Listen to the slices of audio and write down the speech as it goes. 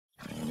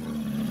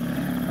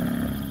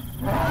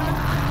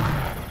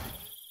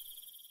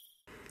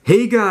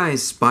Hey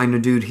guys,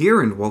 SpinoDude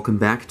here and welcome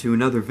back to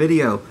another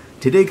video.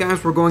 Today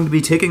guys, we're going to be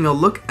taking a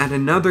look at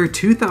another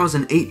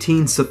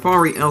 2018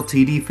 Safari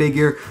Ltd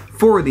figure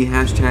for the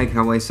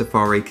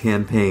 #HawaiiSafari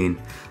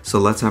campaign. So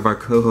let's have our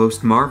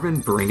co-host Marvin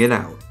bring it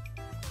out.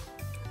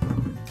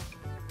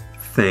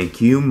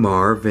 Thank you,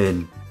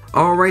 Marvin.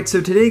 Alright,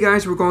 so today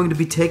guys, we're going to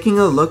be taking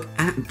a look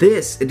at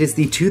this. It is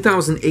the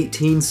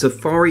 2018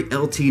 Safari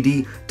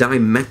Ltd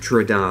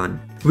Dimetrodon.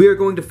 We are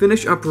going to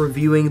finish up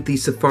reviewing the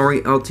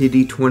Safari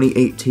Ltd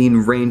 2018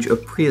 range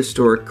of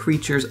prehistoric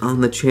creatures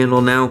on the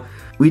channel now.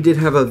 We did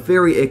have a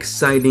very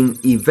exciting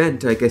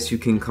event, I guess you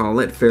can call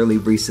it, fairly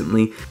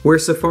recently, where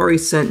Safari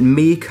sent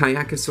me,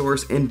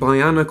 Kayakasaurus, and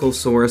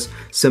Bioniclesaurus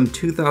some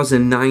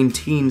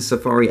 2019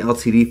 Safari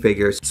Ltd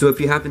figures. So if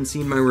you haven't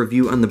seen my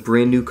review on the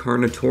brand new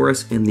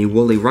Carnotaurus and the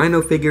Woolly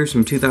Rhino figures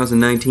from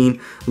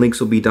 2019, links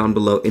will be down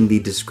below in the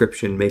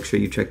description. Make sure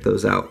you check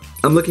those out.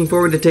 I'm looking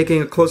forward to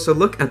taking a closer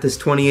look at this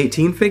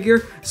 2018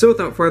 figure, so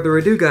without further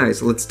ado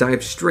guys, let's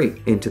dive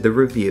straight into the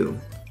review.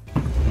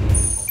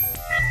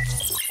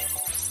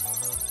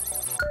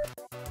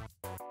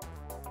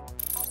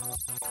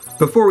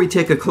 Before we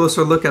take a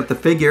closer look at the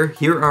figure,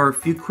 here are a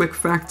few quick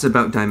facts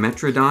about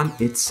Dimetrodon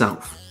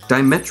itself.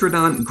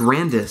 Dimetrodon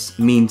grandis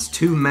means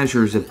 2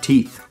 measures of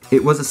teeth.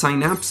 It was a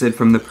synapsid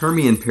from the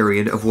Permian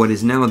period of what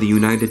is now the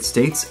United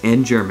States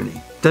and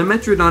Germany.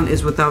 Dimetrodon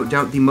is without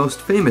doubt the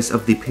most famous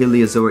of the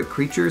Paleozoic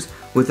creatures,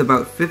 with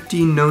about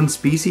 15 known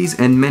species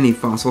and many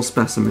fossil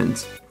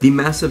specimens. The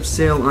massive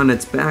sail on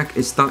its back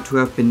is thought to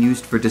have been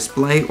used for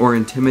display or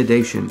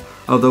intimidation,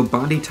 although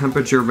body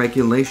temperature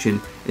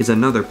regulation is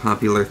another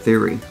popular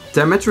theory.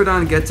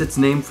 Dimetrodon gets its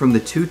name from the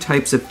 2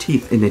 types of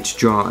teeth in its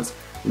jaws.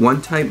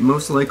 One type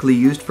most likely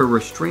used for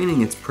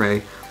restraining its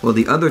prey, while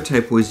the other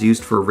type was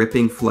used for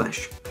ripping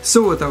flesh.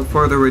 So without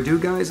further ado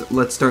guys,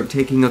 let's start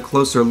taking a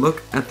closer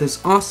look at this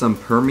awesome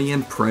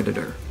Permian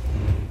predator.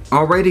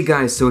 Alrighty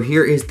guys, so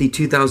here is the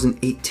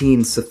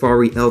 2018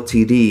 Safari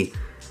Ltd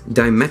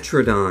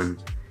Dimetrodon.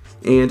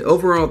 And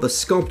overall, the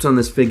sculpt on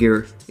this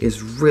figure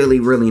is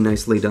really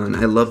nicely done.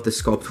 I love the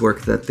sculpt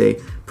work that they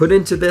put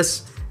into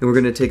this, and we're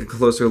going to take a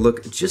closer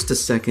look just a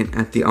second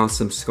at the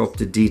awesome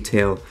sculpted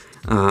detail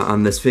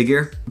on this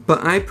figure.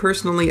 But I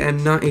personally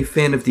am not a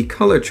fan of the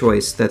color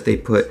choice that they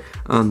put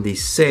on the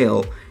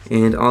sail,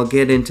 and I'll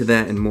get into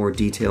that in more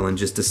detail in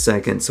just a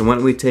second. So why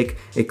don't we take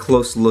a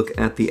close look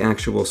at the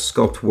actual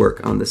sculpt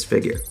work on this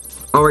figure.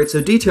 Alright,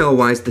 so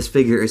detail-wise, this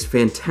figure is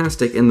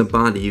fantastic in the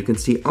body. You can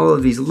see all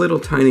of these little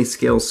tiny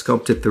scales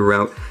sculpted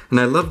throughout, and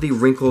I love the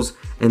wrinkles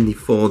and the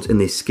folds in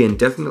the skin.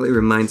 Definitely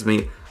reminds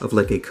me of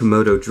like a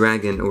Komodo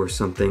dragon or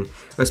something,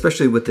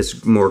 especially with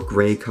this more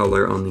gray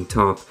color on the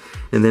top.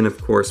 And then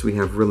of course we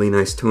have really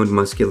nice toned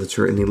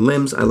musculature in the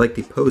limbs. I like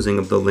the posing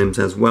of the limbs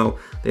as well.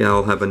 They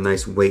all have a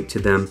nice weight to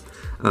them.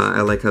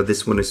 I like how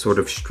this one is sort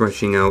of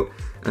stretching out.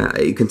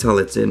 You can tell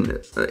it's in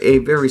a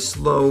very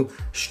slow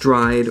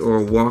stride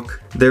or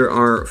walk. There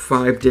are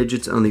 5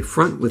 digits on the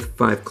front with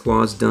 5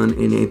 claws done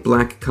in a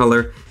black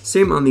color.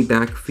 Same on the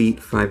back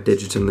feet, 5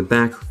 digits on the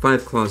back,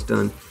 5 claws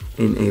done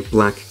in a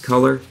black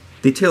color.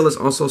 The tail is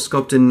also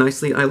sculpted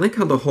nicely. I like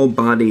how the whole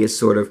body is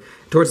sort of,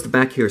 towards the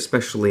back here,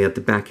 especially at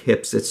the back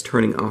hips, it's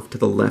turning off to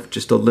the left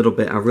just a little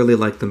bit. I really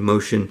like the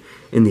motion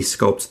in the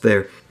sculpts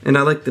there. And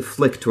I like the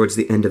flick towards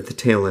the end of the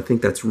tail. I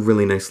think that's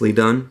really nicely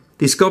done.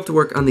 The sculpt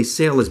work on the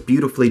sail is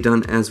beautifully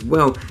done as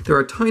well. There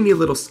are tiny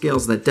little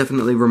scales that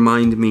definitely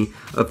remind me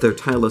of their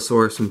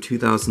Tylosaurus from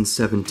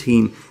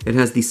 2017. It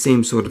has the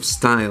same sort of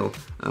style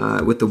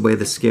with the way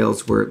the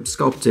scales were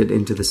sculpted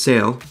into the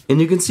sail.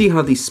 And you can see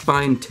how the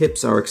spine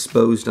tips are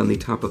exposed on the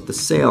top of the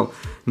sail.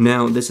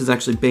 Now, this is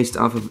actually based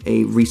off of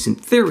a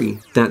recent theory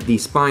that the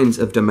spines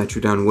of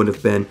Dimetrodon would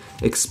have been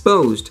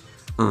exposed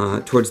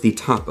towards the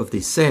top of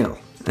the sail.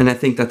 And I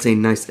think that's a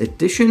nice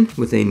addition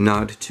with a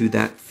nod to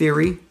that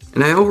theory.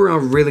 And I overall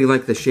really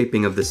like the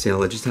shaping of the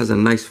sail. It just has a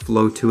nice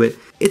flow to it.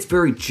 It's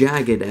very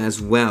jagged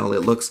as well.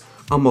 It looks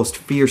almost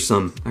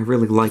fearsome. I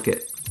really like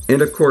it.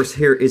 And of course,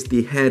 here is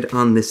the head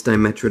on this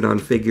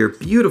Dimetrodon figure.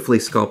 Beautifully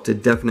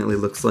sculpted, definitely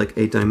looks like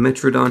a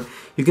Dimetrodon.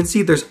 You can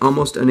see there's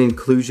almost an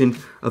inclusion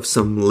of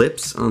some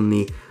lips on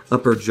the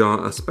upper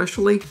jaw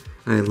especially.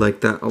 I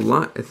like that a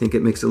lot. I think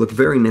it makes it look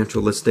very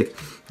naturalistic.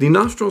 The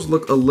nostrils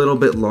look a little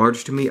bit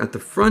large to me at the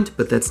front,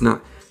 but that's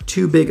not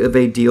too big of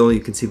a deal. You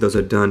can see those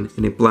are done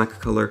in a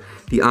black color.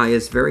 The eye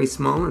is very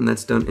small, and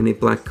that's done in a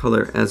black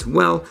color as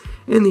well.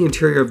 And the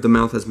interior of the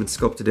mouth has been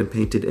sculpted and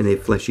painted in a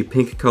fleshy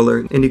pink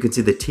color. And you can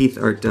see the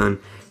teeth are done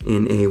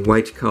in a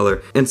white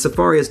color. And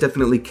Safari has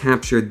definitely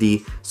captured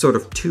the sort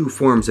of 2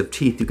 forms of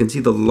teeth. You can see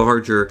the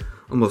larger,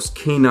 almost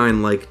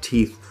canine-like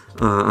teeth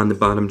on the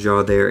bottom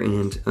jaw there,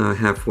 and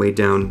halfway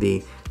down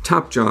the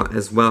top jaw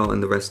as well,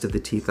 and the rest of the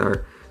teeth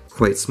are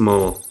quite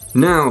small.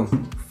 Now,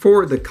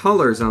 for the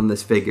colors on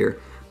this figure,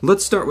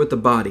 let's start with the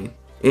body.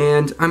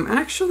 And I'm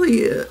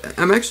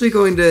actually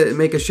going to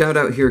make a shout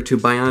out here to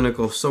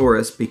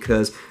Bioniclesaurus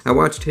because I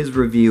watched his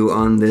review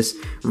on this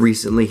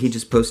recently. He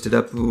just posted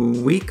up a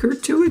week or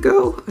 2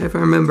 ago, if I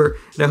remember.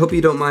 And I hope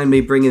you don't mind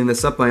me bringing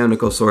this up,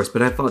 Bioniclesaurus,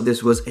 but I thought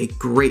this was a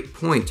great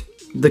point.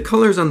 The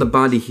colors on the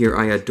body here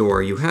I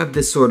adore. You have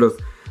this sort of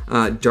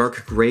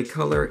dark gray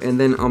color and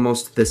then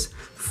almost this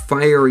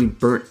fiery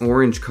burnt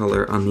orange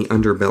color on the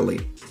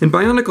underbelly. And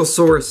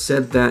Bioniclesaurus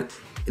said that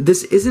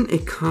this isn't a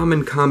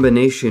common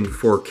combination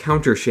for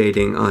counter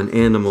shading on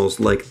animals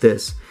like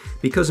this,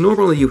 because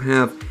normally you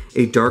have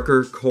a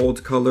darker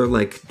cold color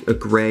like a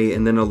gray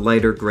and then a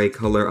lighter gray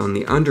color on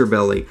the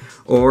underbelly,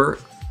 or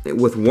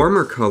with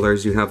warmer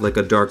colors you have like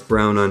a dark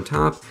brown on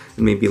top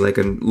and maybe like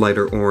a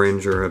lighter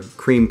orange or a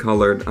cream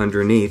colored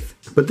underneath.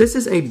 But this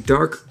is a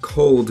dark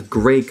cold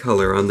gray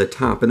color on the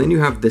top, and then you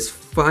have this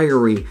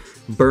fiery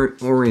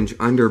burnt orange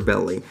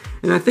underbelly.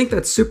 And I think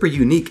that's super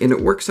unique and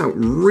it works out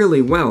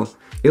really well.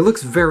 It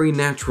looks very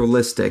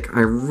naturalistic.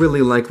 I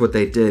really like what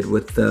they did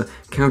with the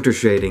counter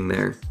shading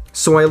there.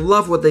 So I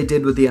love what they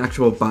did with the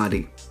actual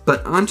body.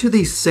 But onto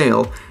the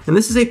sail, and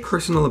this is a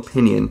personal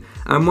opinion.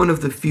 I'm one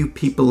of the few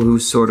people who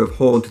sort of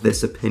hold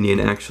this opinion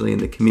actually in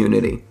the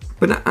community.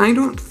 But I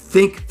don't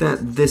think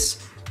that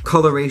this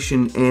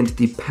coloration and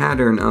the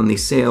pattern on the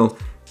sail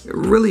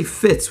really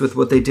fits with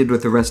what they did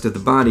with the rest of the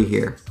body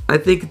here. I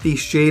think the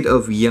shade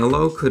of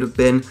yellow could have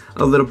been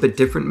a little bit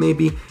different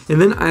maybe,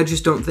 and then I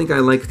just don't think I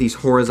like these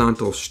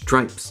horizontal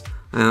stripes.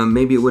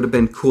 Maybe it would have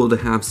been cool to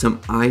have some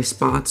eye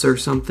spots or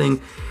something,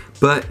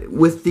 but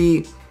with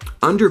the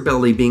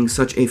underbelly being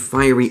such a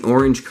fiery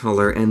orange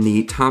color and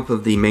the top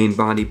of the main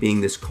body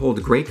being this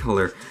cold gray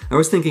color, I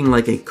was thinking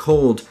like a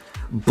cold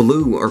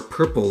blue or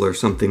purple or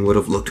something would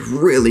have looked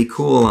really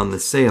cool on the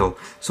sail.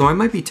 So I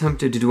might be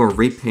tempted to do a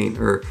repaint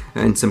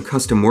and some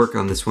custom work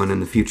on this one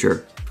in the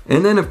future.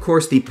 And then of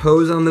course the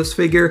pose on this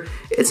figure,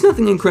 it's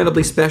nothing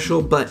incredibly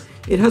special, but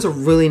it has a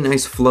really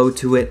nice flow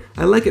to it.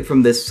 I like it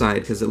from this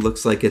side because it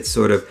looks like it's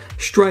sort of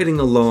striding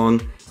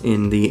along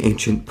in the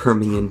ancient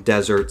Permian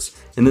deserts.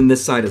 And then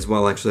this side as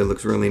well actually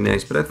looks really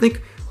nice, but I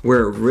think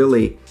where it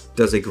really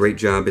does a great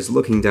job is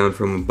looking down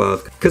from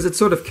above, because it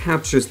sort of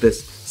captures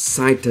this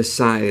side to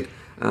side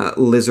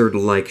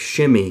lizard-like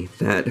shimmy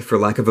that, for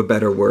lack of a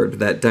better word,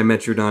 that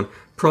Dimetrodon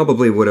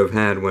probably would have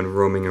had when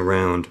roaming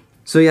around.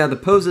 So yeah, the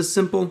pose is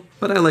simple,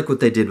 but I like what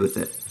they did with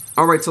it.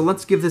 Alright, so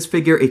let's give this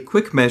figure a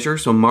quick measure,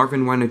 so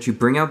Marvin, why don't you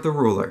bring out the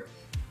ruler?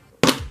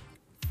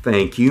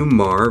 Thank you,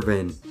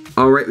 Marvin.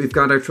 Alright, we've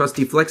got our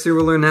trusty flexi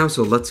ruler now,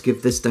 so let's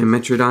give this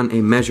Dimetrodon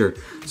a measure.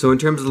 So in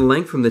terms of the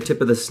length from the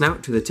tip of the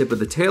snout to the tip of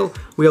the tail,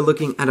 we are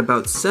looking at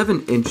about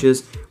 7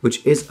 inches,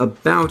 which is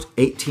about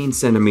 18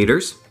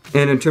 centimeters.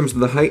 And in terms of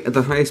the height at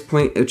the highest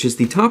point, which is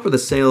the top of the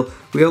sail,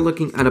 we are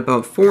looking at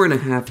about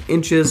 4.5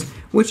 inches,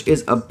 which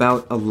is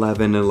about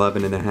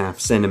 11.5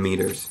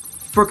 centimeters.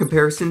 For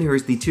comparison, here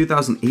is the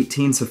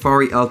 2018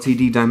 Safari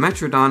Ltd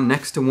Dimetrodon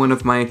next to one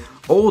of my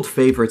old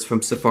favorites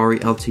from Safari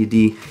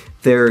Ltd.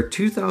 Their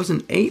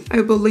 2008,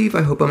 I believe,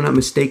 I hope I'm not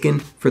mistaken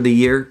for the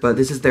year, but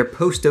this is their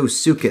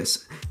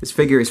Postosuchus. This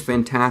figure is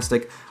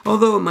fantastic,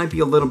 although it might be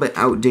a little bit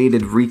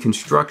outdated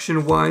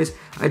reconstruction-wise.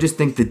 I just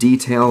think the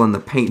detail and the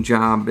paint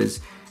job is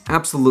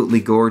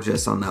absolutely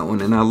gorgeous on that one,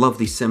 and I love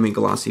the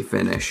semi-glossy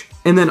finish.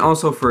 And then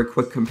also for a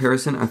quick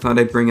comparison, I thought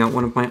I'd bring out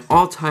one of my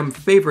all-time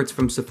favorites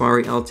from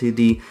Safari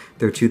Ltd,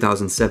 their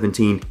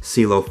 2017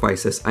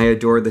 Coelophysis. I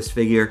adore this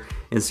figure,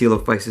 and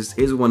Coelophysis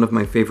is one of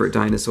my favorite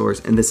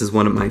dinosaurs, and this is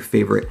one of my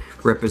favorite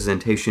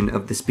representation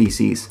of the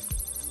species.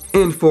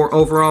 And for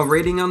overall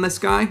rating on this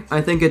guy,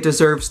 I think it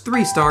deserves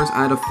 3 stars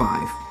out of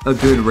 5. A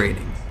good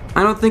rating.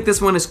 I don't think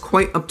this one is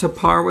quite up to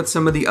par with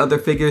some of the other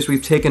figures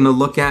we've taken a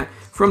look at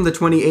from the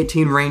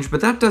 2018 range,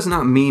 but that does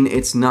not mean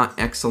it's not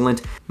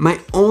excellent. My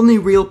only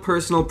real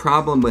personal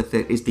problem with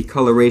it is the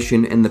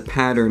coloration and the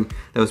pattern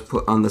that was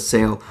put on the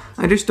sail.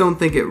 I just don't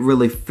think it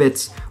really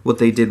fits what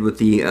they did with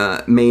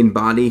the main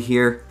body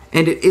here.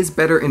 And it is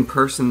better in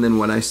person than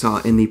what I saw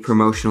in the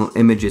promotional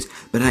images,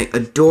 but I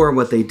adore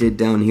what they did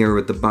down here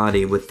with the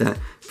body, with that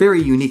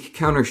very unique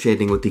counter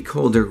shading with the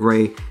colder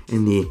gray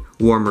and the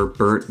warmer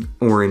burnt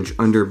orange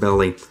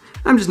underbelly.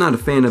 I'm just not a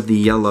fan of the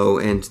yellow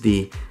and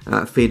the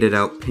faded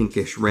out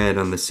pinkish red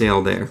on the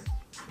sail there.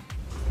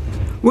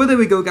 Well, there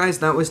we go, guys.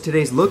 That was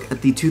today's look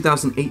at the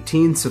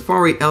 2018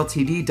 Safari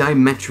Ltd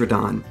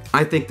Dimetrodon.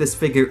 I think this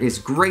figure is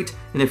great,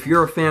 and if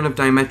you're a fan of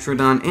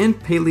Dimetrodon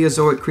and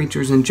Paleozoic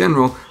creatures in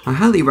general, I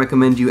highly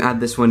recommend you add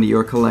this one to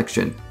your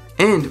collection.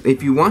 And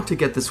if you want to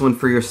get this one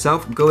for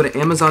yourself, go to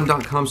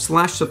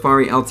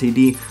amazon.com/Safari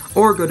Ltd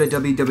or go to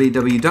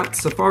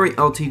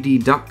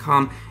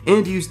www.safariltd.com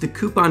and use the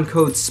coupon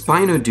code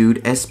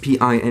SpinoDude,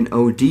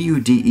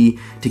 SpinoDude,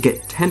 to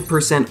get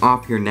 10%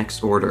 off your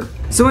next order.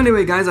 So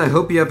anyway, guys, I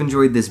hope you have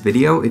enjoyed this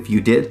video. If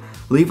you did,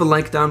 leave a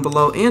like down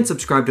below and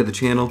subscribe to the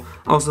channel.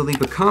 Also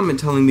leave a comment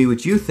telling me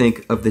what you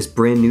think of this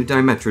brand new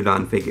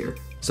Dimetrodon figure.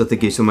 So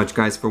thank you so much,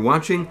 guys, for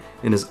watching,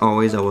 and as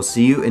always, I will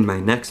see you in my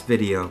next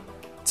video.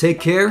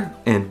 Take care,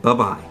 and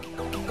bye-bye.